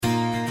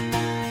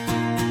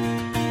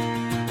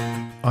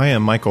I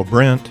am Michael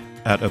Brent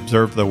at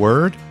Observe the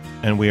Word,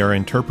 and we are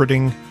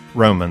interpreting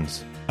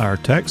Romans. Our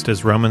text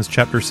is Romans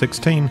chapter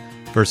 16,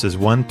 verses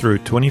 1 through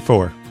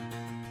 24.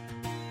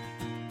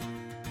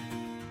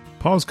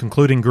 Paul's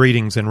concluding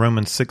greetings in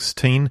Romans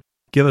 16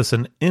 give us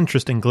an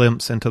interesting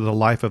glimpse into the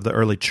life of the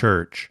early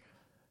church.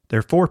 There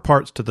are 4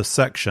 parts to the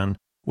section.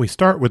 We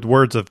start with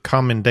words of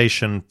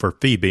commendation for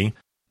Phoebe.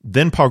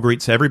 Then Paul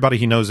greets everybody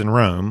he knows in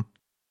Rome.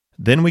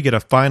 Then we get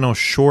a final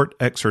short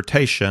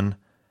exhortation,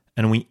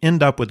 and we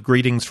end up with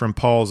greetings from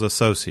Paul's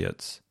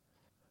associates.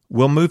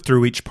 We'll move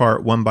through each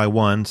part one by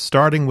one,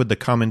 starting with the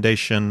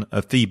commendation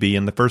of Phoebe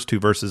in the first 2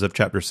 verses of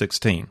chapter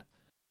 16.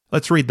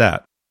 Let's read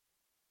that.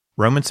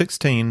 Romans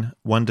 16,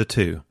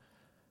 1-2.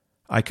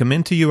 I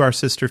commend to you our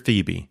sister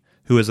Phoebe,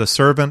 who is a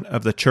servant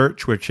of the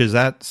church which is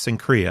at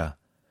Cenchrea,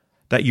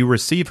 that you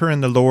receive her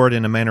in the Lord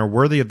in a manner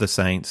worthy of the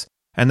saints,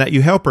 and that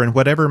you help her in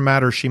whatever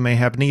matter she may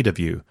have need of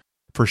you,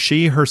 for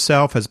she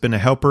herself has been a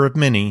helper of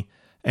many,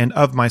 and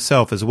of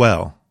myself as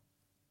well.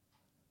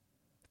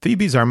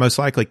 Phoebe's our most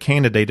likely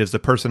candidate as the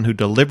person who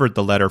delivered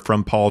the letter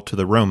from Paul to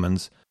the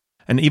Romans,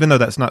 and even though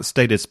that's not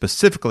stated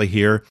specifically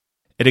here,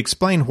 it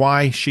explained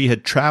why she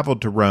had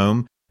traveled to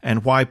Rome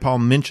and why Paul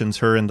mentions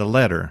her in the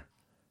letter.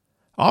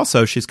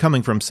 Also, she's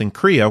coming from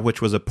Cenchrea,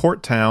 which was a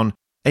port town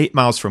 8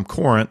 miles from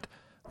Corinth,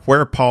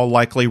 where Paul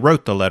likely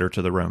wrote the letter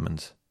to the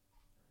Romans.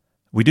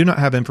 We do not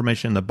have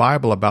information in the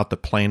Bible about the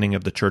planning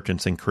of the church in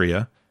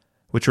Cenchrea,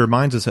 which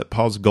reminds us that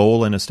Paul's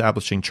goal in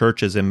establishing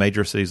churches in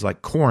major cities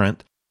like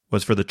Corinth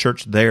was for the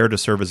church there to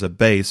serve as a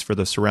base for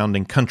the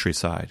surrounding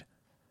countryside.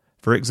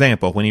 For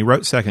example, when he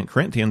wrote 2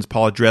 Corinthians,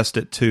 Paul addressed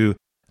it to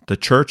the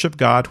church of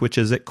God which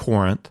is at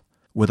Corinth,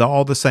 with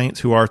all the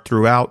saints who are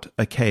throughout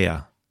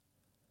Achaia.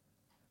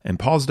 In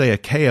Paul's day,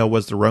 Achaia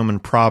was the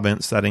Roman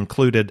province that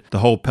included the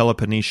whole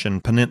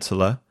Peloponnesian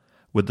Peninsula,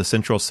 with the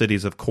central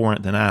cities of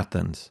Corinth and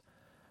Athens.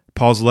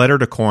 Paul's letter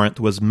to Corinth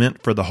was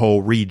meant for the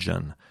whole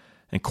region,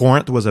 and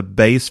Corinth was a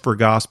base for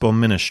gospel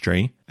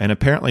ministry, and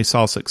apparently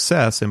saw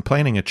success in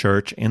planting a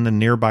church in the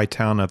nearby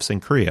town of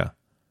Cenchrea.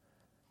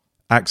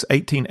 Acts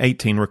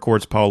 18:18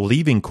 records Paul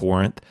leaving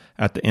Corinth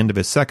at the end of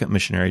his second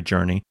missionary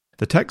journey.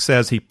 The text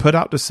says he put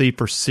out to sea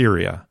for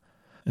Syria,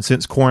 and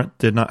since Corinth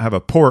did not have a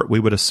port, we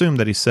would assume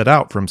that he set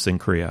out from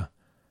Cenchrea,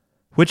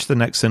 which the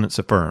next sentence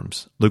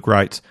affirms. Luke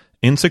writes,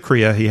 in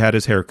Cenchrea he had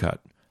his hair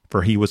cut,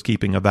 for he was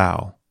keeping a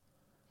vow.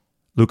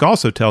 Luke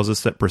also tells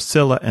us that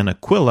Priscilla and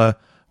Aquila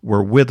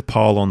were with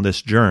Paul on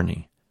this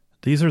journey.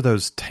 These are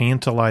those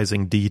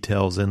tantalizing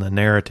details in the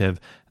narrative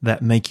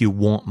that make you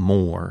want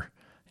more.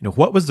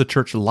 What was the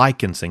church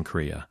like in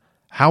Cenchrea?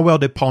 How well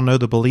did Paul know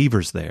the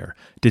believers there?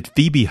 Did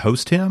Phoebe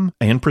host him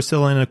and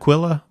Priscilla and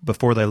Aquila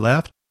before they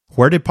left?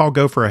 Where did Paul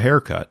go for a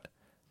haircut?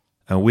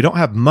 We don't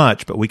have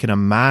much, but we can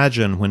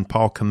imagine when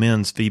Paul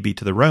commends Phoebe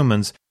to the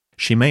Romans,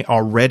 she may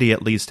already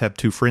at least have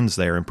 2 friends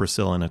there in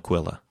Priscilla and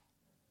Aquila.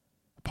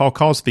 Paul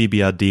calls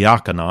Phoebe a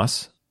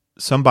diakonos.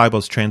 Some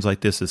Bibles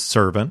translate this as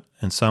servant,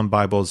 and some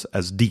Bibles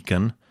as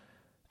deacon.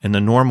 In the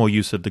normal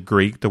use of the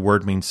Greek, the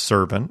word means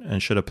servant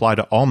and should apply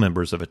to all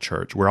members of a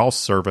church. We're all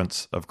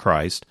servants of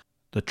Christ.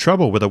 The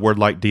trouble with a word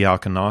like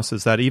diakonos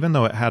is that even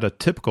though it had a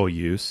typical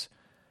use,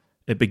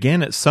 it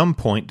began at some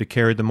point to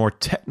carry the more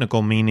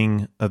technical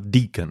meaning of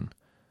deacon.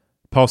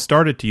 Paul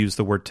started to use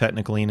the word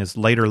technically in his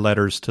later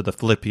letters to the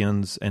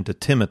Philippians and to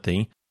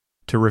Timothy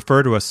to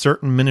refer to a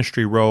certain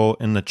ministry role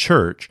in the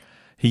church.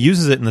 He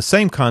uses it in the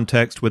same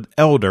context with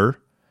elder,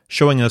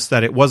 showing us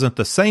that it wasn't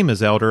the same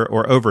as elder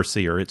or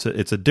overseer. It's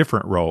a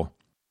different role.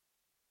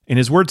 In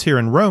his words here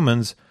in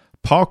Romans,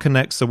 Paul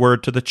connects the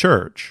word to the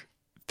church.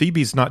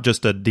 Phoebe's not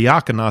just a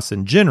diakonos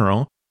in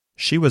general,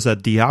 she was a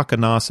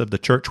diakonos of the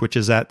church which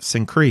is at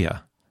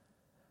Cenchrea.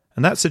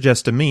 And that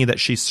suggests to me that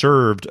she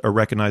served a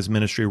recognized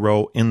ministry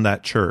role in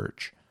that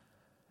church.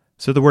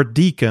 So the word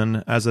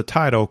deacon as a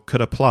title could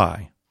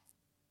apply.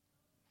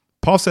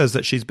 Paul says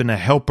that she's been a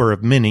helper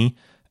of many,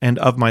 and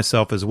of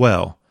myself as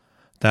well.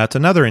 That's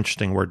another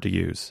interesting word to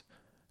use.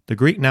 The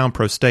Greek noun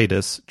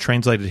prostatis,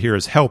 translated here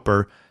as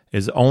helper,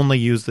 is only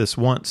used this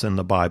once in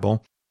the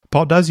Bible.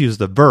 Paul does use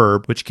the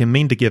verb, which can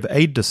mean to give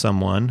aid to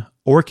someone,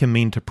 or can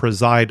mean to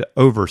preside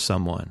over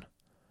someone.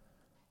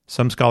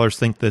 Some scholars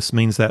think this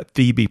means that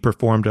Phoebe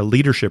performed a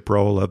leadership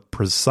role of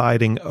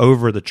presiding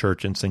over the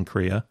church in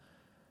Cenchrea.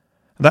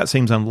 That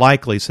seems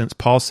unlikely since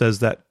Paul says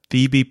that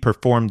Phoebe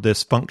performed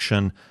this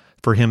function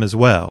for him as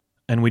well.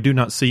 And we do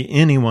not see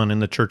anyone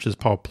in the churches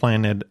Paul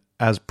planted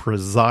as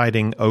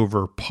presiding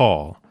over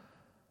Paul.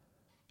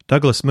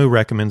 Douglas Moo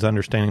recommends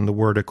understanding the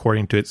word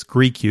according to its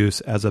Greek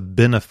use as a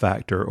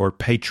benefactor or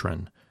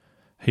patron.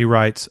 He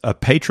writes, a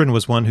patron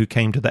was one who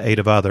came to the aid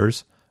of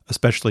others,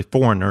 especially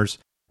foreigners,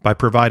 by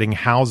providing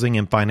housing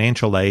and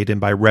financial aid and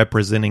by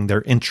representing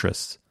their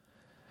interests.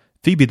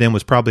 Phoebe then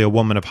was probably a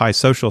woman of high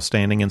social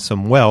standing and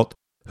some wealth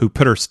who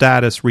put her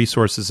status,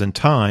 resources, and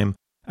time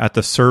at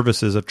the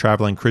services of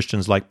traveling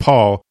Christians like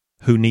Paul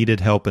who needed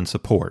help and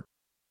support.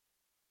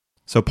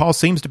 So Paul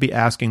seems to be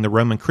asking the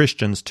Roman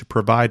Christians to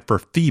provide for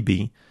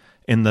Phoebe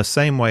in the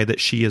same way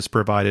that she has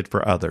provided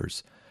for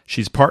others.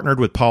 She's partnered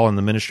with Paul in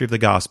the ministry of the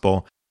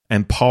gospel,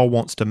 and Paul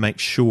wants to make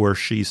sure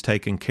she's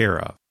taken care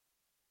of.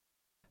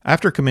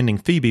 After commending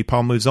Phoebe,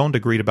 Paul moves on to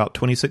greet about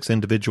 26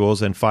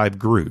 individuals in 5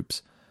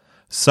 groups.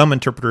 Some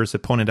interpreters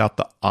have pointed out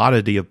the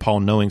oddity of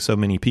Paul knowing so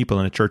many people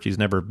in a church he's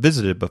never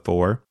visited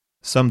before.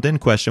 Some then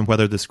question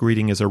whether this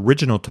greeting is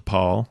original to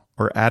Paul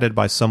or added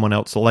by someone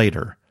else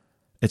later.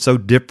 It's so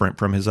different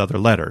from his other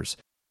letters.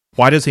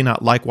 Why does he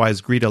not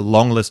likewise greet a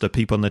long list of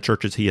people in the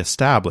churches he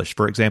established,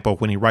 for example,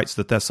 when he writes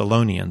the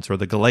Thessalonians or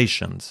the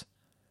Galatians?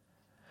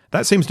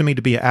 That seems to me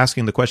to be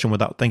asking the question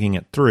without thinking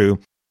it through.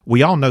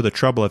 We all know the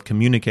trouble of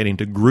communicating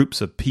to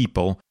groups of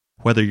people,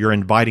 whether you're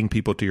inviting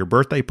people to your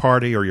birthday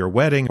party or your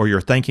wedding, or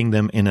you're thanking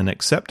them in an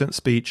acceptance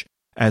speech.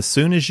 As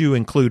soon as you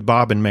include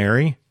Bob and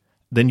Mary,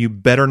 then you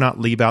better not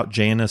leave out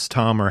Janice,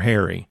 Tom, or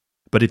Harry.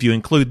 But if you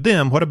include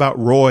them, what about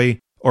Roy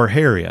or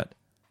Harriet?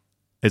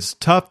 It's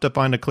tough to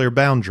find a clear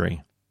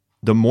boundary.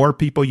 The more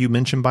people you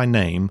mention by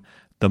name,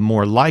 the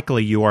more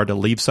likely you are to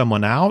leave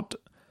someone out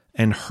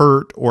and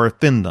hurt or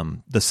offend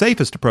them. The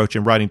safest approach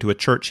in writing to a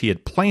church he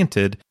had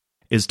planted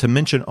is to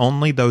mention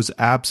only those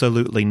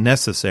absolutely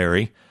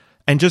necessary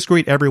and just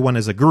greet everyone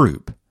as a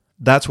group.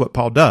 That's what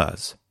Paul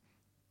does.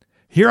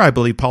 Here I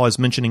believe Paul is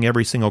mentioning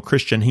every single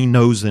Christian he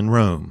knows in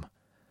Rome.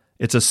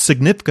 It's a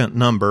significant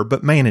number,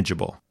 but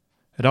manageable.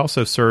 It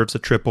also serves a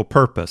triple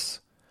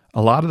purpose.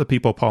 A lot of the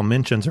people Paul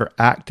mentions are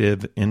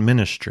active in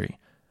ministry.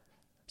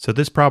 So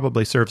this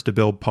probably serves to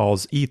build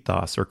Paul's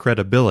ethos or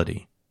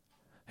credibility.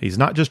 He's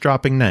not just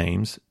dropping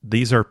names.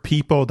 These are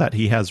people that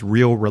he has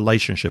real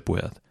relationship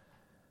with.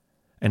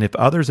 And if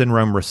others in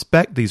Rome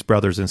respect these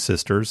brothers and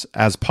sisters,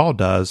 as Paul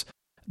does,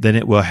 then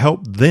it will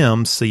help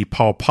them see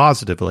Paul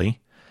positively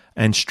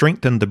and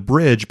strengthen the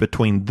bridge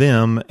between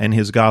them and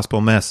his gospel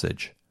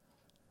message.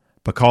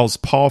 Because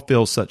Paul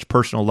feels such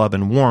personal love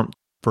and warmth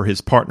for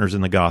his partners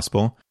in the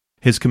gospel,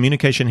 his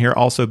communication here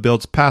also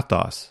builds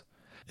pathos.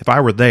 If I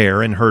were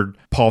there and heard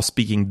Paul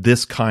speaking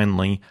this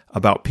kindly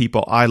about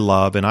people I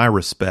love and I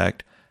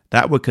respect,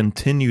 that would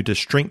continue to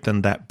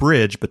strengthen that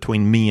bridge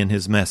between me and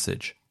his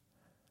message.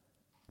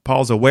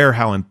 Paul's aware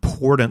how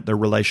important the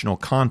relational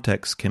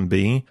context can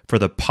be for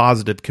the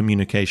positive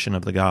communication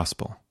of the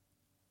gospel.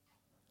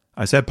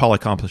 I said Paul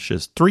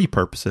accomplishes 3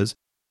 purposes.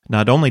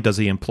 Not only does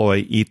he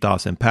employ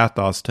ethos and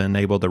pathos to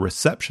enable the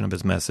reception of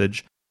his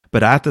message,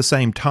 but at the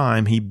same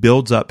time he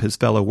builds up his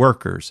fellow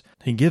workers.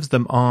 He gives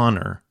them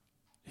honor.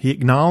 He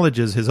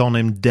acknowledges his own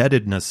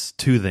indebtedness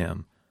to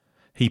them.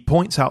 He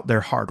points out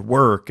their hard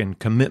work and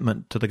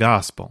commitment to the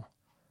gospel.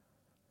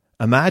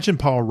 Imagine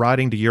Paul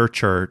writing to your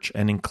church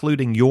and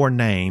including your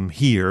name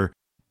here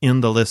in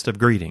the list of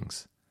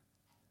greetings.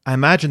 I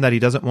imagine that he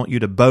doesn't want you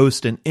to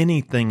boast in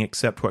anything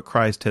except what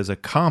Christ has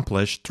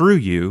accomplished through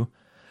you,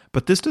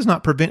 but this does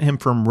not prevent him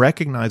from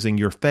recognizing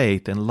your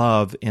faith and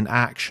love in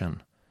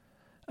action.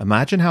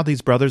 Imagine how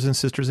these brothers and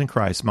sisters in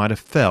Christ might have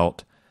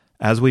felt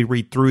as we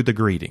read through the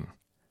greeting.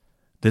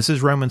 This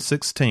is Romans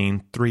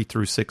 16, 3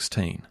 through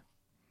 16.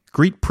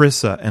 Greet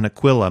Prisca and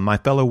Aquila, my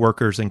fellow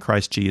workers in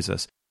Christ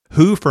Jesus,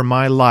 who for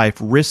my life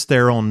risked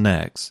their own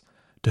necks,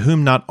 to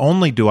whom not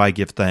only do I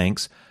give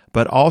thanks,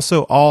 but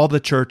also all the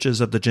churches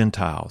of the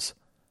Gentiles.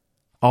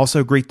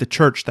 Also greet the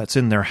church that's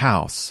in their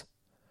house.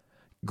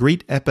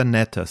 Greet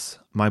Epaenetus,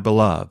 my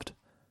beloved,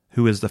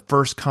 who is the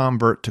first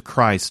convert to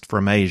Christ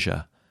from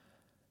Asia.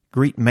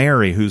 Greet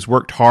Mary, who's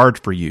worked hard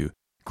for you.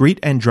 Greet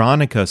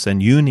Andronicus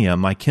and Eunia,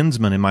 my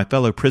kinsmen and my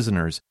fellow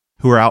prisoners,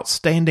 who are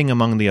outstanding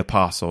among the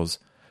apostles,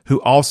 who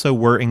also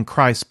were in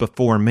Christ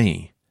before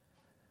me.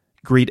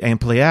 Greet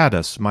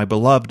Ampliatus, my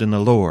beloved in the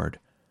Lord.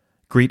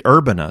 Greet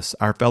Urbanus,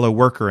 our fellow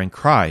worker in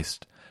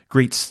Christ.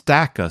 Greet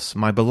Stachys,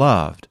 my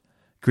beloved.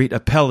 Greet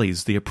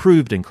Apelles, the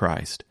approved in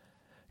Christ.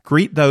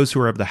 Greet those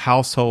who are of the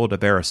household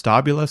of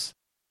Aristobulus.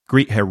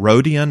 Greet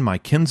Herodion, my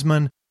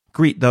kinsman.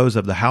 Greet those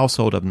of the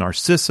household of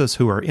Narcissus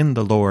who are in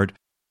the Lord.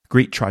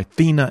 Greet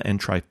Tryphena and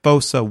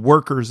Tryphosa,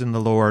 workers in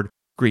the Lord.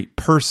 Greet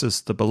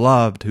Persis, the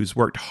beloved, who's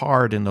worked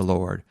hard in the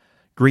Lord.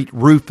 Greet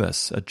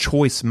Rufus, a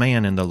choice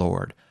man in the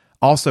Lord,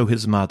 also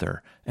his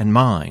mother, and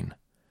mine.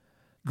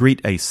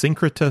 Greet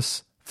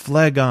Asyncritus,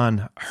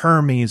 Phlegon,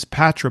 Hermes,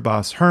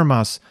 Patrobas,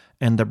 Hermas,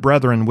 and the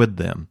brethren with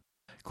them.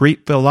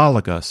 Greet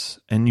Philologus,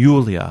 and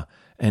Julia,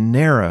 and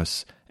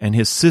Nereus, and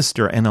his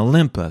sister, and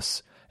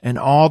Olympus, and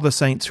all the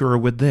saints who are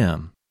with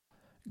them.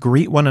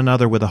 Greet one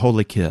another with a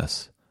holy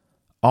kiss.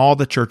 All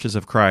the churches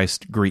of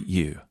Christ greet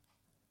you.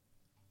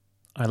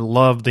 I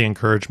love the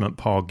encouragement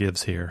Paul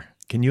gives here.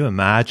 Can you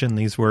imagine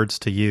these words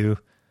to you?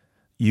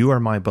 You are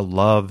my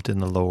beloved in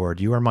the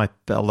Lord. You are my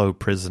fellow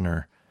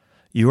prisoner.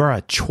 You are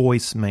a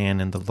choice man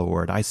in the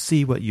Lord. I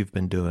see what you've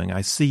been doing.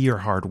 I see your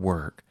hard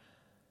work.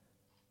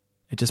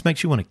 It just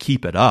makes you want to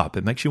keep it up.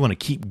 It makes you want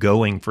to keep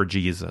going for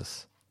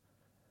Jesus.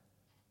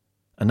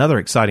 Another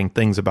exciting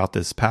thing about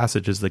this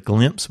passage is the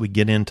glimpse we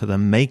get into the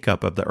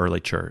makeup of the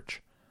early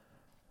church.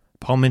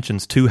 Paul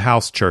mentions 2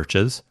 house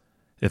churches.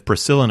 If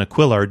Priscilla and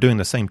Aquila are doing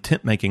the same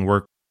tent-making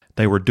work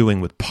they were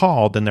doing with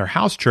Paul, then their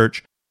house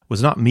church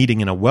was not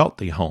meeting in a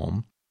wealthy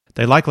home.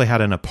 They likely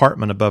had an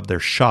apartment above their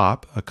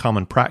shop, a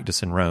common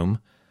practice in Rome.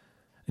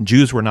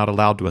 Jews were not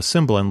allowed to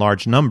assemble in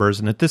large numbers,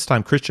 and at this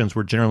time Christians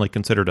were generally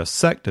considered a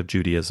sect of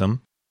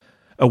Judaism.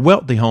 A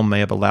wealthy home may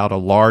have allowed a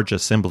large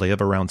assembly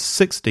of around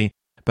 60,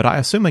 but I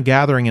assume a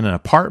gathering in an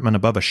apartment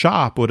above a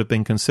shop would have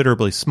been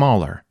considerably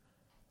smaller.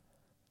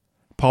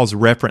 Paul's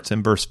reference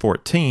in verse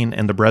 14,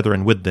 and the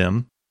brethren with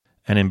them,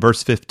 and in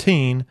verse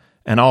 15,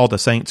 and all the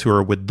saints who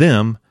are with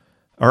them,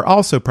 are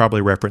also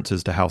probably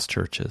references to house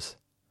churches.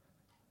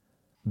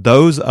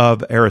 Those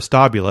of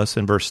Aristobulus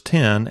in verse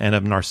 10 and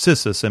of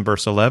Narcissus in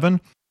verse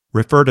 11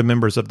 refer to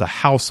members of the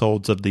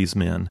households of these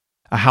men.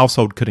 A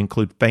household could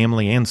include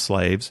family and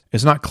slaves.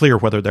 It's not clear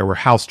whether there were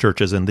house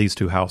churches in these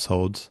two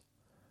households.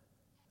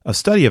 A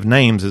study of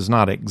names is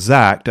not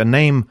exact. A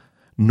name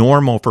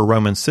normal for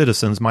Roman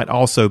citizens might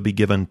also be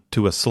given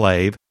to a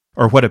slave,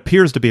 or what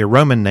appears to be a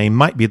Roman name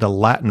might be the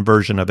Latin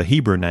version of a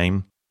Hebrew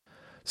name.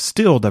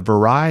 Still, the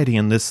variety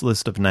in this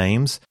list of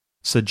names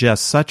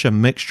suggests such a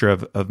mixture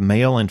of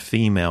male and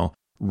female,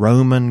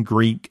 Roman,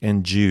 Greek,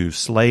 and Jew,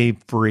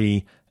 slave,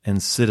 free,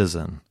 and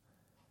citizen.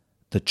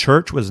 The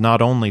church was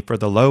not only for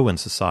the low in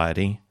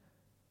society,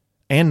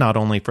 and not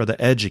only for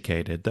the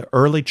educated. The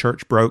early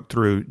church broke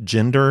through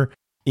gender,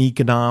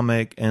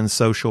 economic, and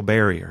social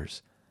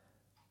barriers.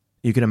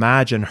 You can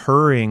imagine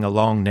hurrying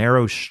along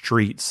narrow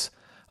streets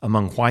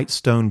among white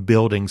stone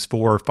buildings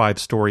 4 or 5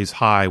 stories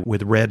high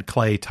with red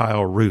clay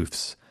tile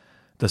roofs.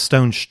 The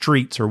stone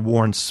streets are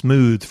worn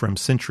smooth from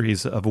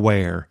centuries of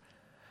wear,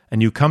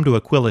 and you come to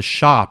Aquila's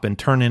shop and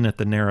turn in at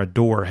the narrow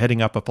door,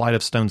 heading up a flight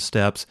of stone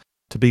steps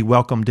to be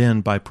welcomed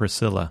in by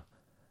Priscilla.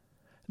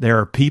 There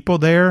are people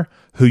there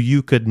who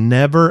you could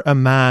never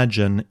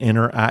imagine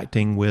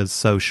interacting with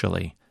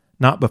socially,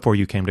 not before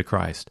you came to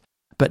Christ,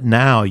 but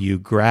now you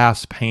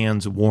grasp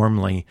hands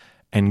warmly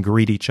and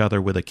greet each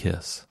other with a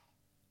kiss.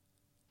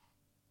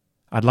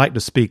 I'd like to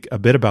speak a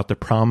bit about the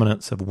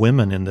prominence of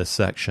women in this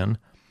section.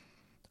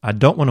 I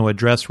don't want to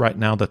address right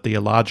now the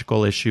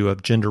theological issue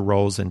of gender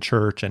roles in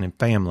church and in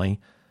family.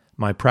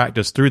 My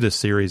practice through this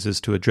series is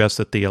to address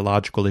the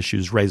theological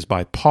issues raised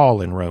by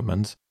Paul in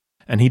Romans,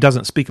 and he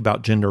doesn't speak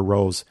about gender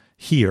roles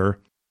here.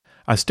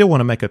 I still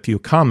want to make a few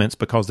comments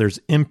because there's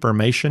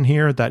information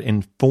here that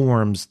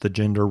informs the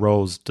gender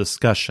roles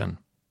discussion.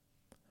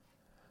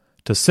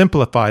 To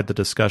simplify the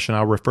discussion,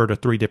 I'll refer to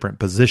 3 different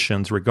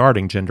positions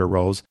regarding gender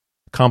roles: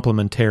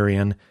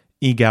 complementarian,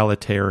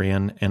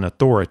 egalitarian, and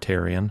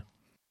authoritarian.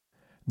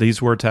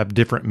 These words have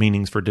different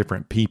meanings for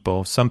different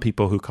people. Some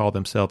people who call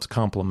themselves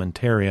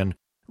complementarian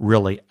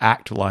really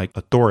act like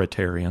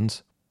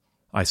authoritarians.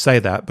 I say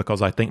that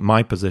because I think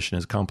my position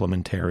is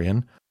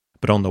complementarian,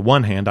 but on the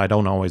one hand, I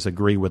don't always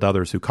agree with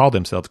others who call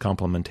themselves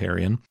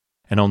complementarian,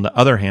 and on the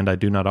other hand, I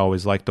do not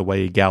always like the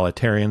way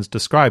egalitarians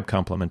describe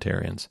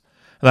complementarians.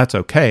 That's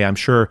okay. I'm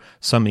sure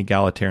some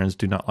egalitarians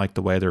do not like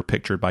the way they're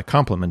pictured by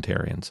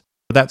complementarians.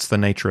 But that's the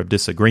nature of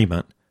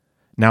disagreement.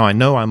 Now, I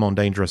know I'm on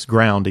dangerous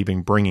ground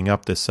even bringing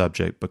up this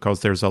subject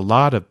because there's a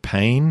lot of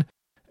pain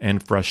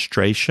and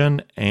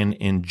frustration and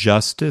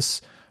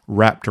injustice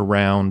wrapped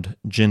around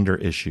gender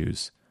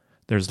issues.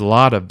 There's a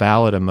lot of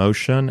valid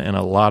emotion and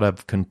a lot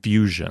of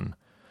confusion.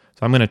 So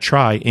I'm going to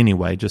try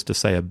anyway, just to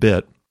say a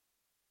bit.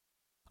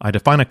 I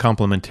define a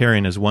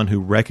complementarian as one who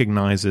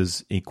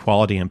recognizes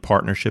equality and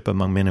partnership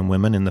among men and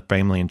women in the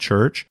family and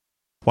church,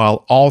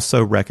 while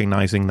also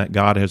recognizing that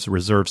God has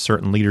reserved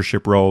certain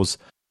leadership roles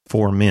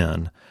for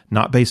men,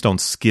 not based on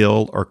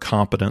skill or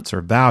competence or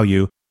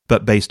value,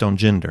 but based on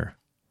gender.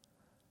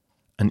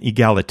 An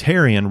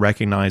egalitarian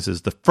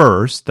recognizes the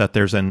first, that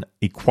there's an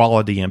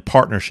equality and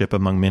partnership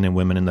among men and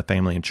women in the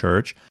family and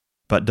church,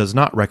 but does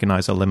not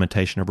recognize a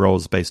limitation of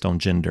roles based on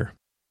gender.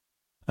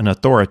 An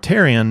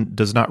authoritarian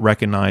does not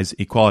recognize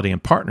equality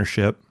and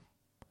partnership,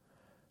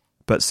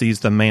 but sees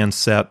the man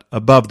set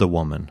above the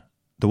woman.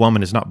 The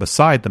woman is not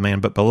beside the man,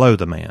 but below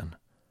the man.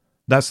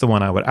 That's the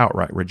one I would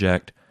outright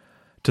reject.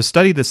 To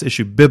study this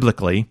issue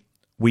biblically,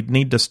 we'd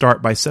need to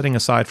start by setting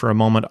aside for a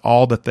moment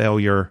all the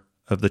failure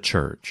of the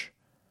church.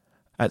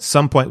 At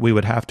some point, we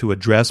would have to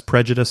address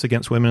prejudice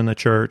against women in the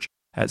church.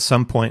 At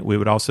some point, we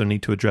would also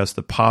need to address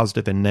the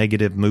positive and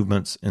negative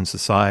movements in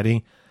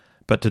society.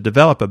 But to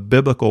develop a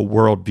biblical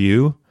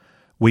worldview,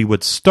 we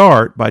would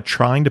start by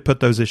trying to put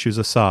those issues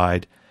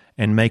aside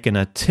and make an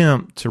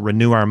attempt to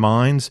renew our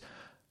minds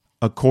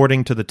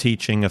according to the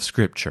teaching of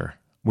Scripture.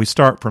 We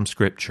start from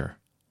Scripture.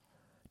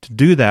 To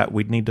do that,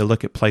 we'd need to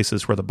look at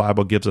places where the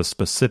Bible gives us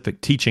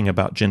specific teaching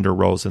about gender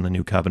roles in the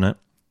New Covenant.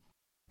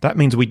 That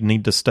means we'd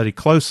need to study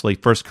closely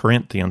 1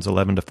 Corinthians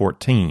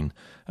 11-14,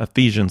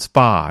 Ephesians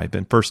 5,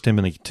 and 1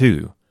 Timothy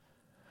 2.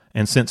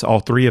 And since all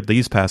 3 of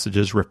these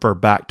passages refer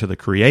back to the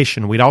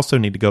creation, we'd also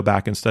need to go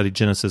back and study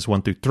Genesis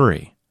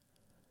 1-3.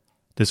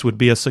 This would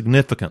be a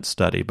significant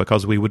study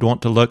because we would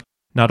want to look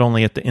not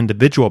only at the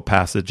individual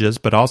passages,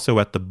 but also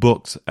at the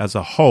books as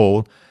a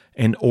whole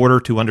in order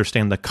to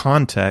understand the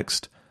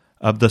context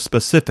of the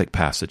specific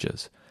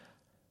passages.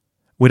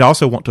 We'd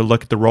also want to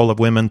look at the role of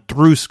women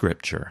through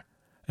Scripture.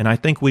 And I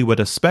think we would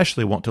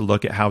especially want to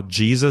look at how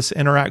Jesus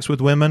interacts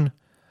with women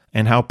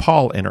and how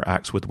Paul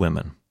interacts with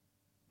women.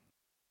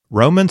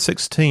 Romans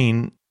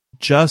 16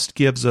 just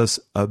gives us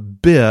a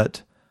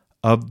bit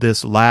of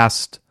this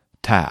last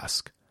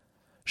task,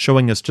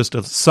 showing us just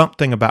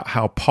something about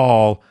how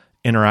Paul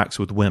interacts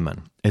with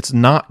women. It's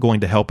not going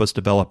to help us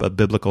develop a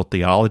biblical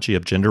theology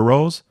of gender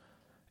roles.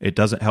 It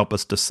doesn't help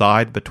us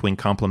decide between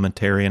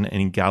complementarian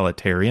and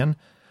egalitarian,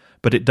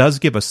 but it does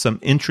give us some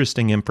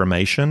interesting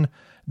information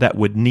that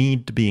would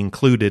need to be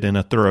included in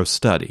a thorough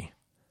study.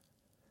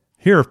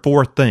 Here are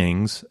 4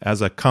 things,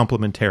 as a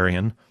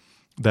complementarian,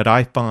 that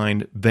I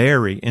find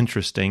very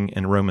interesting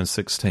in Romans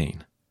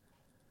 16.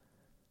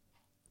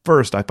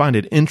 First, I find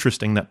it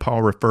interesting that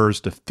Paul refers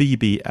to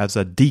Phoebe as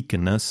a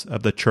deaconess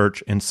of the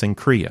church in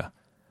Cenchrea.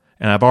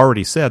 And I've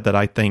already said that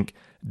I think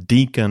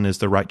deacon is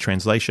the right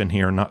translation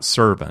here, not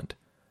servant.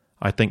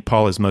 I think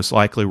Paul is most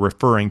likely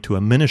referring to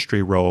a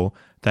ministry role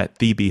that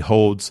Phoebe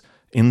holds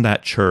in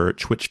that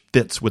church, which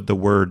fits with the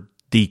word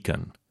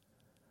deacon.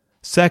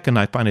 Second,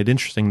 I find it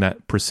interesting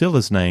that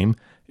Priscilla's name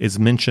is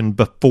mentioned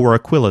before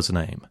Aquila's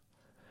name.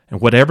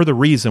 And whatever the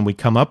reason we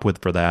come up with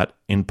for that,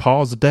 in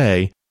Paul's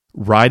day,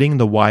 writing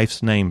the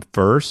wife's name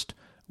first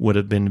would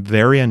have been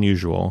very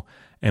unusual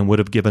and would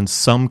have given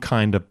some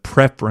kind of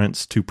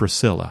preference to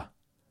Priscilla.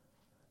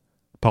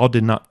 Paul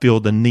did not feel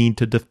the need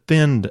to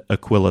defend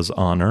Aquila's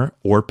honor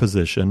or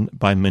position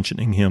by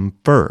mentioning him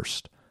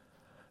first.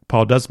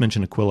 Paul does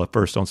mention Aquila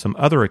first on some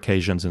other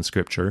occasions in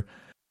Scripture,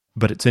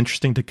 but it's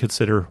interesting to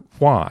consider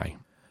why.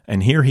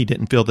 And here he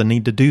didn't feel the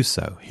need to do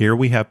so. Here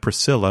we have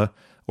Priscilla,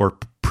 or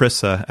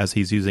Prissa, as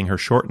he's using her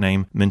short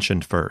name,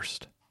 mentioned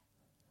first.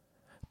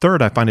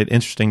 Third, I find it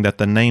interesting that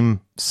the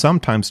name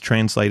sometimes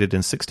translated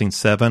in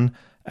 16:7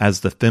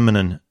 as the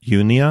feminine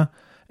Eunia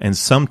and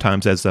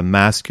sometimes as the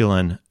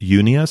masculine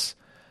Eunius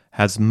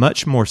has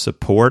much more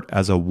support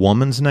as a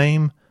woman's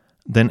name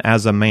than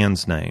as a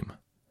man's name.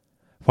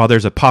 While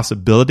there's a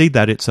possibility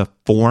that it's a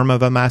form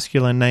of a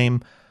masculine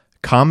name,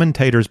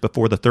 commentators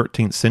before the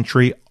 13th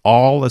century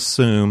all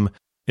assume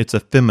it's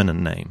a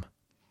feminine name.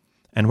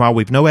 And while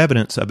we've no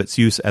evidence of its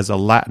use as a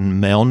Latin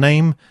male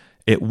name,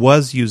 it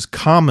was used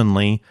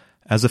commonly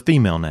as a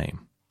female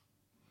name.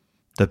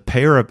 The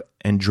pair of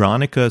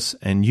Andronicus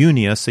and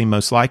Eunia seem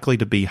most likely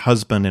to be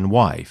husband and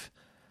wife,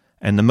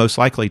 and the most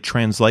likely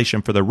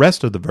translation for the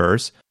rest of the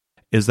verse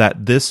is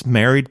that this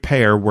married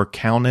pair were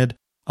counted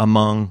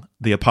among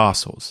the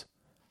apostles.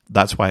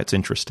 That's why it's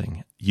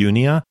interesting.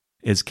 Eunia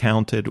is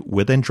counted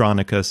with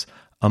Andronicus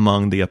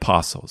among the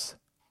apostles.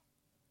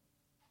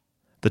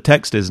 The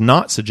text is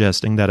not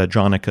suggesting that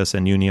Andronicus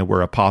and Eunia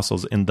were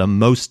apostles in the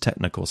most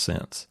technical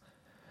sense.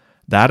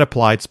 That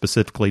applied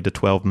specifically to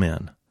 12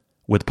 men,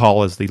 with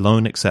Paul as the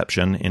lone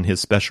exception in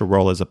his special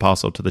role as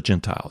apostle to the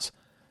Gentiles.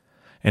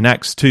 In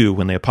Acts 2,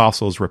 when the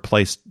apostles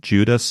replaced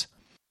Judas,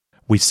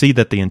 we see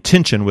that the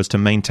intention was to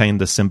maintain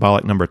the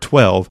symbolic number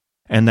 12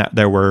 and that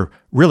there were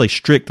really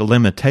strict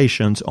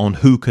limitations on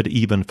who could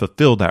even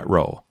fulfill that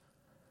role.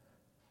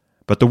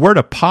 But the word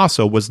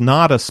apostle was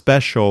not a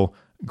special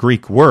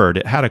Greek word.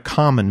 It had a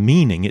common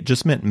meaning. It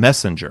just meant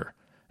messenger.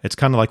 It's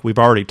kind of like we've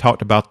already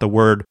talked about the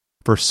word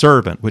for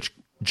servant, which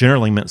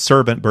generally meant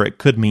servant, but it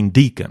could mean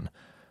deacon.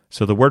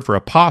 So the word for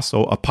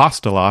apostle,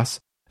 apostolos,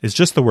 is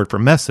just the word for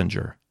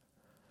messenger.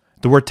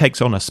 The word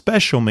takes on a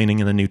special meaning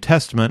in the New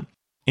Testament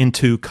in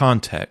 2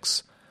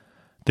 contexts.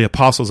 The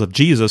apostles of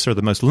Jesus are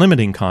the most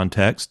limiting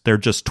context. There are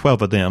just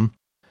 12 of them.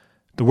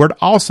 The word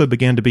also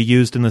began to be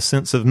used in the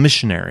sense of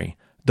missionary,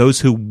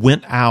 those who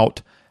went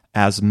out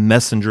as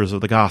messengers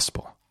of the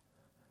gospel.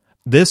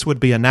 This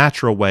would be a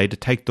natural way to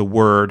take the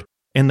word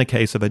in the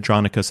case of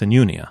Andronicus and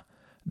Eunia.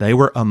 They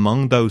were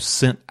among those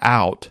sent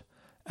out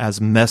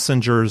as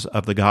messengers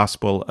of the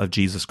gospel of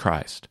Jesus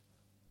Christ.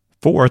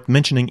 Fourth,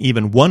 mentioning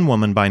even one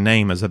woman by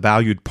name as a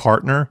valued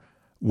partner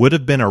would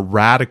have been a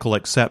radical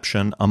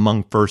exception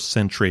among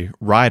first-century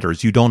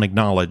writers. You don't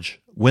acknowledge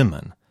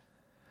women.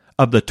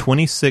 Of the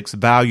 26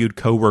 valued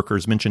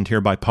co-workers mentioned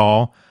here by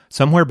Paul,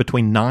 somewhere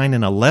between 9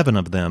 and 11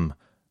 of them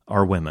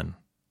are women.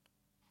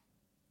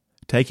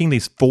 Taking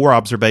these 4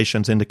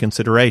 observations into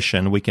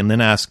consideration, we can then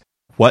ask,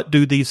 what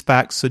do these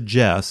facts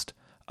suggest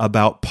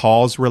about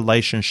Paul's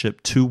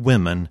relationship to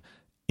women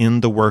in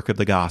the work of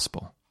the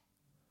gospel?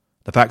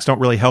 The facts don't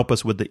really help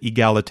us with the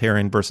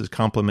egalitarian versus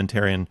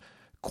complementarian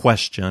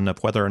question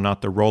of whether or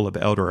not the role of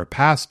elder or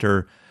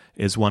pastor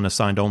is one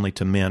assigned only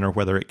to men or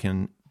whether it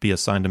can be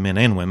assigned to men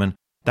and women.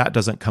 That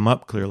doesn't come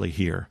up clearly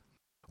here.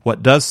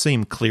 What does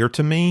seem clear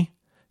to me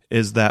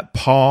is that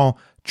Paul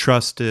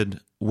trusted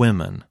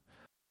women.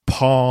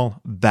 Paul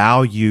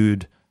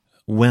valued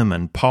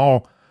women.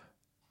 Paul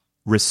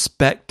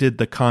respected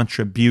the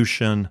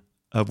contribution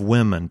of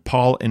women.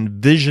 Paul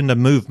envisioned a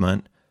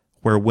movement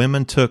where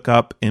women took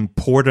up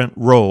important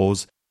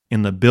roles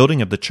in the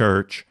building of the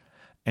church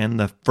and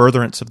the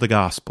furtherance of the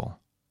gospel.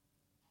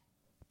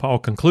 Paul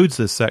concludes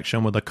this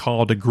section with a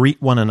call to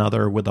greet one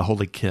another with a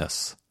holy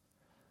kiss.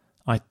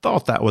 I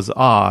thought that was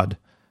odd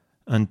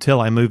until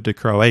I moved to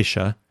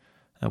Croatia.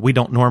 We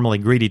don't normally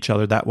greet each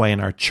other that way in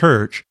our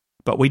church,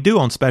 but we do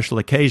on special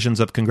occasions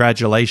of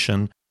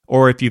congratulation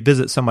or if you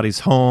visit somebody's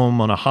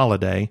home on a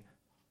holiday.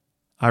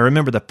 I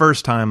remember the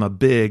first time a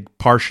big,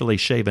 partially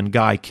shaven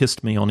guy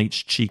kissed me on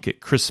each cheek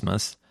at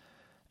Christmas,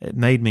 It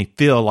made me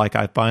feel like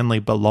I finally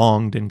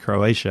belonged in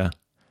Croatia.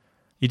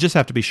 You just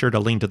have to be sure to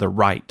lean to the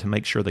right to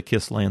make sure the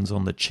kiss lands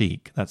on the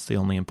cheek. That's the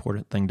only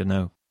important thing to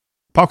know.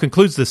 Paul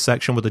concludes this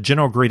section with a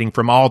general greeting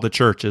from all the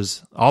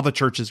churches. All the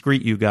churches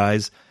greet you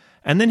guys.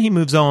 And then he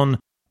moves on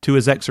to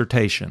his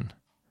exhortation.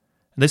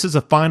 This is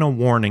a final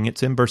warning.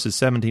 It's in verses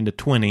 17 to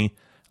 20.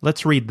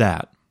 Let's read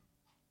that.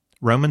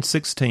 Romans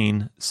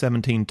 16,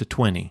 17 to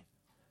 20.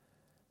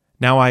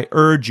 Now I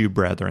urge you,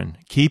 brethren,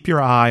 keep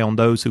your eye on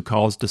those who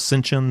cause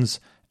dissensions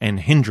and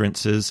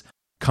hindrances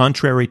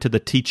contrary to the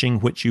teaching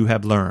which you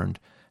have learned,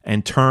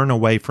 and turn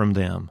away from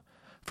them.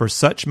 For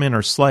such men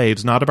are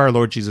slaves not of our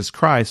Lord Jesus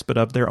Christ, but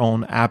of their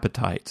own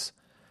appetites.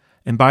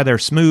 And by their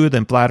smooth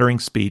and flattering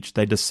speech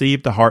they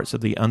deceive the hearts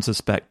of the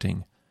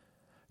unsuspecting.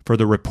 For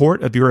the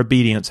report of your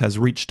obedience has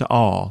reached to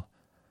all.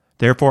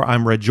 Therefore I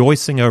am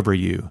rejoicing over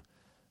you.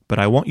 But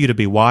I want you to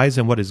be wise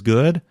in what is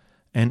good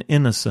and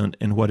innocent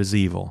in what is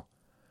evil.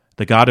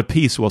 The God of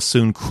peace will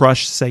soon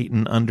crush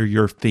Satan under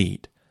your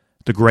feet.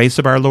 The grace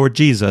of our Lord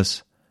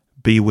Jesus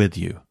be with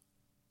you.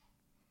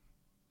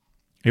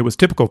 It was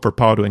typical for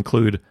Paul to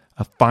include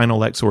a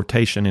final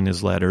exhortation in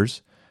his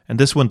letters, and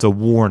this one's a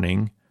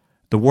warning.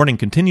 The warning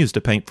continues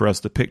to paint for us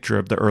the picture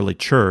of the early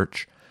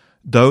church.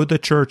 Though the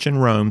church in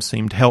Rome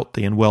seemed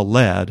healthy and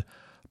well-led,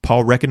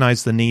 Paul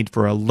recognized the need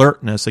for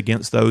alertness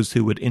against those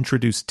who would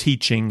introduce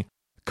teaching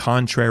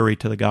contrary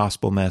to the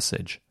gospel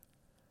message.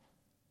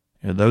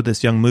 And though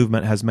this young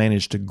movement has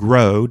managed to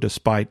grow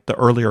despite the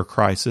earlier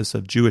crisis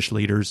of Jewish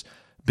leaders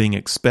being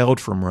expelled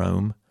from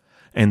Rome,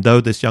 and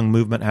though this young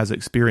movement has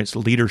experienced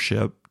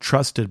leadership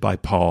trusted by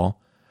Paul,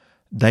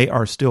 they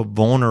are still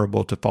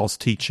vulnerable to false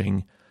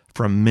teaching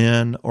from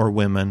men or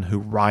women who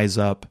rise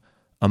up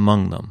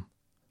among them.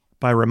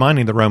 By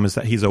reminding the Romans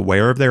that he's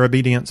aware of their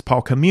obedience,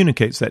 Paul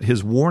communicates that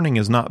his warning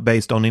is not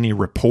based on any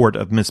report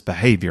of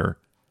misbehavior.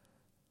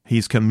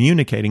 He's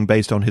communicating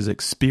based on his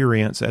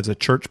experience as a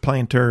church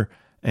planter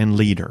and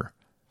leader.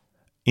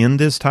 In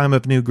this time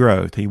of new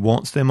growth, he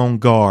wants them on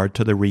guard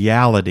to the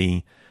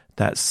reality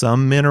that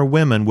some men or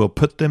women will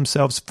put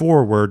themselves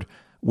forward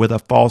with a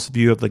false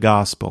view of the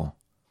gospel.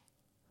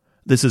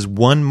 This is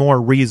one more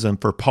reason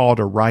for Paul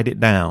to write it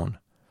down,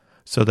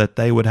 so that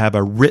they would have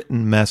a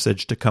written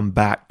message to come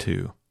back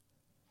to.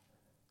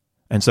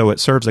 And so it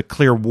serves a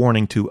clear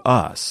warning to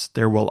us.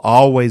 There will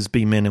always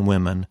be men and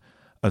women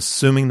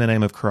assuming the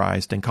name of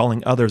Christ and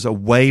calling others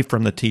away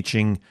from the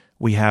teaching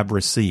we have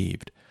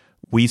received.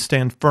 We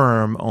stand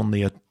firm on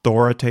the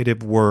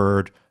authoritative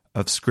word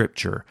of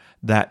Scripture,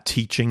 that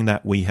teaching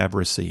that we have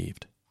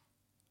received.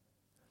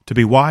 To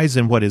be wise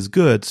in what is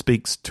good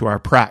speaks to our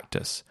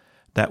practice,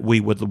 that we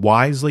would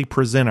wisely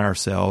present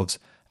ourselves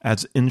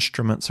as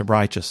instruments of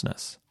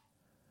righteousness.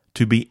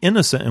 To be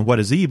innocent in what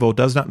is evil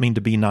does not mean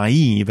to be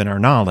naive in our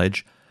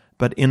knowledge,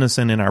 but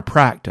innocent in our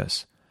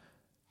practice.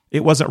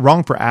 It wasn't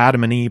wrong for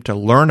Adam and Eve to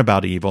learn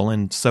about evil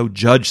and so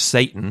judge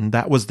Satan.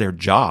 That was their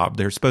job.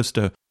 They're supposed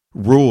to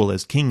rule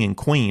as king and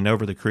queen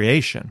over the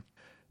creation.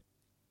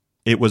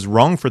 It was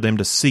wrong for them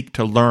to seek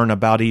to learn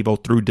about evil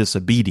through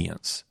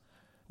disobedience.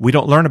 We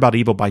don't learn about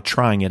evil by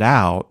trying it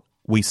out.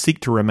 We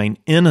seek to remain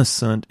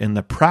innocent in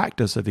the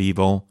practice of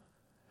evil,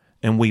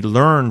 and we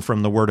learn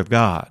from the Word of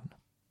God.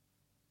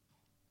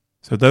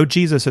 So though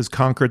Jesus has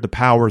conquered the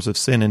powers of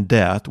sin and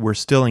death, we're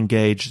still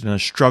engaged in a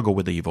struggle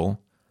with evil.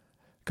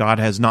 God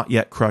has not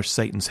yet crushed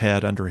Satan's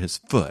head under his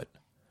foot.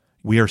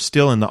 We are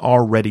still in the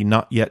already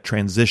not yet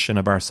transition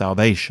of our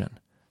salvation.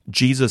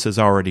 Jesus has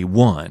already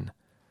won,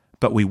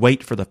 but we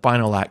wait for the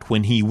final act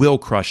when he will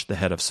crush the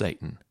head of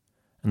Satan.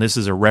 And this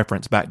is a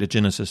reference back to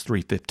Genesis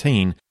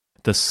 3:15.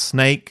 The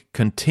snake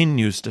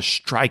continues to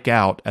strike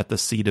out at the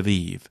seed of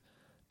Eve,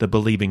 the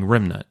believing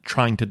remnant,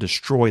 trying to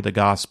destroy the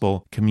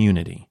gospel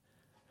community.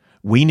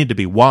 We need to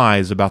be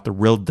wise about the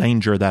real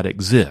danger that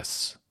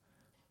exists.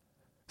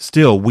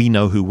 Still, we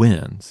know who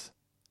wins.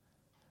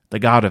 The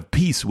God of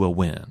peace will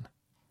win.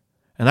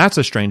 And that's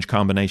a strange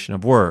combination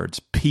of words,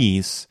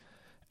 peace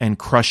and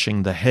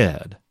crushing the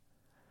head.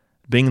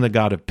 Being the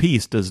God of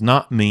peace does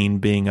not mean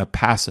being a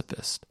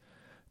pacifist.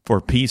 For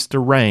peace to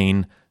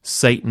reign,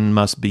 Satan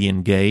must be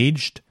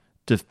engaged,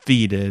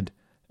 defeated,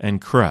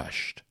 and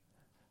crushed.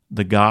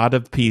 The God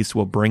of peace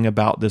will bring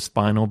about this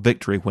final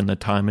victory when the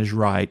time is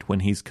right,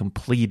 when he's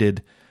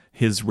completed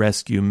his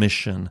rescue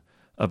mission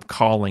of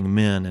calling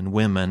men and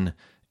women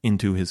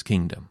into his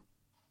kingdom.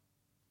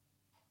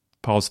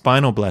 Paul's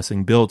final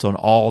blessing builds on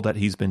all that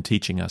he's been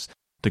teaching us.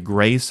 The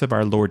grace of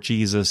our Lord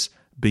Jesus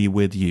be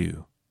with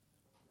you.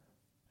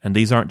 And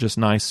these aren't just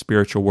nice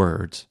spiritual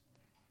words.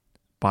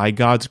 By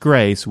God's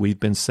grace, we've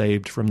been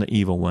saved from the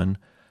evil one.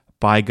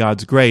 By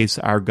God's grace,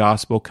 our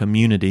gospel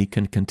community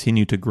can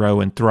continue to grow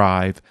and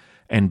thrive.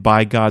 And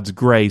by God's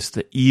grace,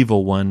 the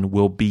evil one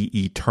will be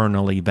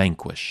eternally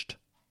vanquished.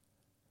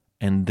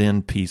 And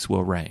then peace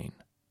will reign.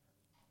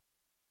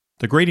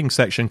 The greeting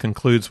section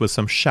concludes with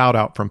some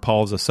shout-out from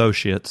Paul's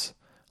associates.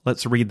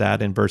 Let's read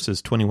that in verses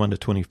 21 to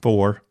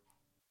 24.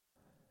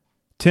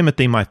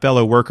 Timothy, my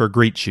fellow worker,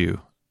 greets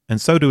you,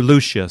 and so do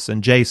Lucius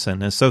and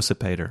Jason and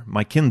Sosipater,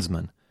 my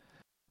kinsmen.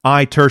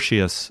 I,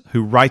 Tertius,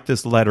 who write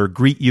this letter,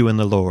 greet you in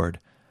the Lord.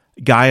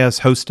 Gaius,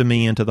 host to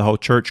me and to the whole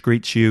church,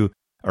 greets you.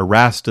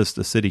 Erastus,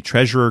 the city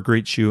treasurer,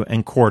 greets you,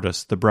 and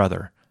Quartus, the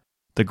brother.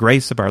 The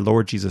grace of our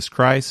Lord Jesus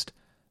Christ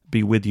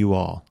be with you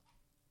all.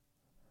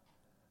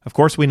 Of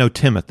course, we know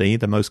Timothy,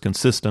 the most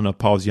consistent of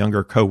Paul's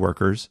younger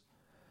co-workers.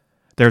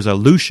 There's a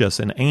Lucius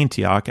in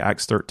Antioch,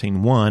 Acts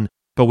 13:1,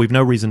 but we've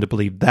no reason to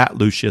believe that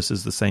Lucius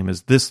is the same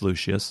as this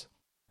Lucius.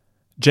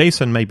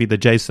 Jason may be the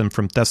Jason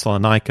from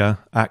Thessalonica,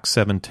 Acts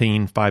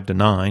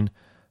 17:5-9,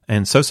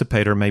 and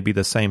Sosipater may be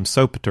the same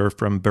Sopater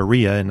from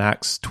Berea in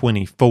Acts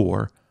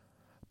 24.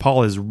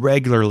 Paul is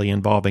regularly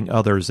involving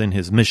others in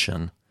his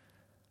mission.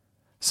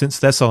 Since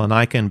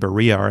Thessalonica and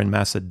Berea are in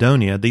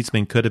Macedonia, these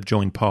men could have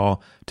joined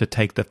Paul to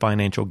take the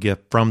financial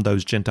gift from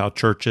those Gentile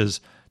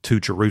churches to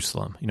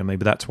Jerusalem.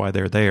 Maybe that's why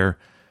they're there.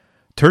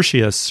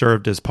 Tertius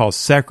served as Paul's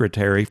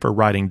secretary for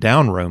writing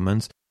down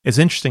Romans. It's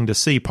interesting to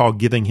see Paul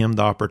giving him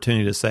the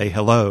opportunity to say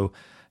hello,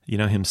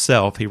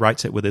 himself. He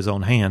writes it with his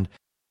own hand.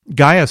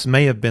 Gaius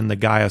may have been the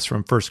Gaius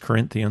from 1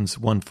 Corinthians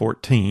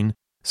 1:14,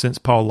 since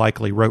Paul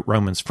likely wrote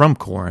Romans from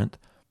Corinth.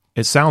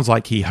 It sounds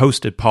like he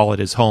hosted Paul at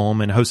his home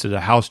and hosted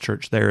a house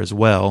church there as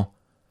well.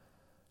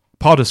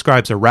 Paul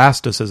describes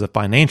Erastus as a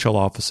financial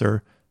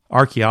officer.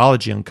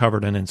 Archaeology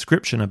uncovered an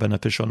inscription of an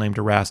official named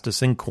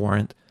Erastus in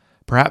Corinth.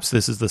 Perhaps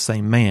this is the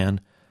same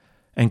man.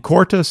 And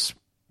Quartus,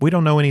 we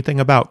don't know anything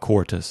about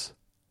Quartus.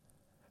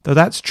 Though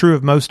that's true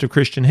of most of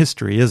Christian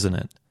history, isn't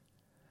it?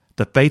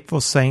 The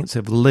faithful saints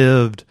have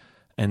lived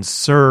and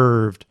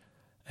served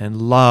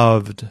and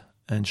loved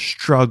and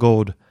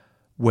struggled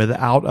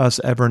without us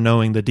ever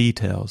knowing the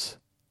details.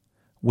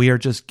 We are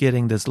just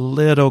getting this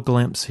little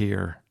glimpse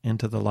here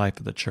into the life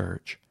of the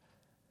church.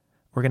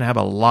 We're going to have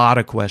a lot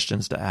of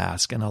questions to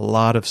ask and a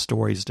lot of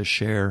stories to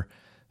share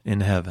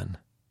in heaven.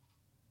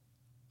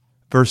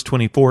 Verse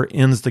 24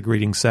 ends the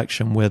greeting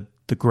section with,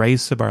 "The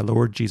grace of our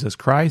Lord Jesus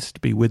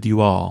Christ be with you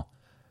all."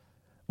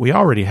 We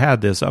already had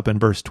this up in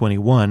verse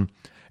 21.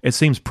 It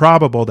seems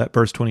probable that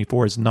verse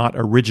 24 is not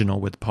original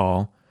with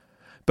Paul,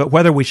 but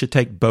whether we should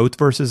take both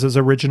verses as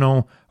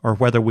original or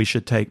whether we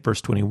should take verse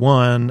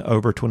 21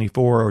 over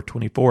 24 or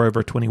 24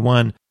 over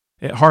 21,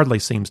 it hardly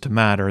seems to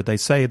matter. They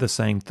say the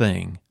same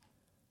thing.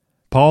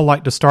 Paul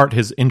liked to start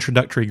his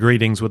introductory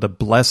greetings with a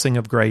blessing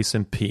of grace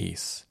and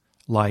peace,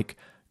 like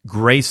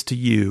grace to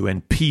you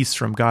and peace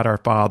from God our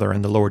Father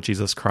and the Lord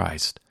Jesus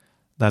Christ.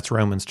 That's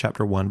Romans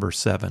chapter 1, verse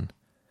 7.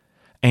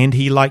 And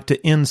he liked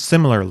to end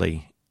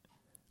similarly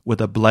with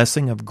a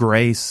blessing of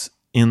grace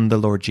in the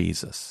Lord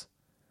Jesus.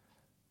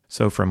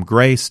 So from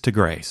grace to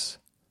grace.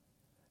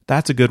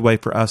 That's a good way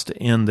for us to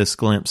end this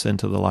glimpse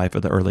into the life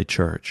of the early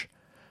church.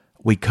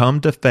 We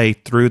come to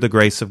faith through the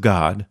grace of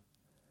God.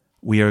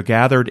 We are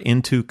gathered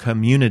into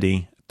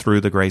community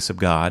through the grace of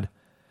God.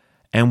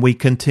 And we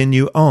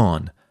continue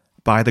on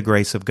by the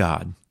grace of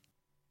God.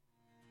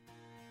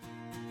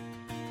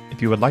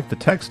 If you would like the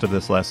text of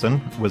this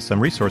lesson with some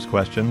resource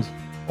questions,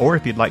 or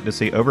if you'd like to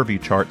see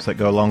overview charts that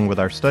go along with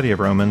our study of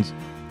Romans,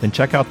 then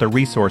check out the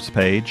resource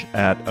page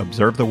at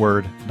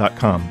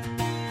observetheword.com.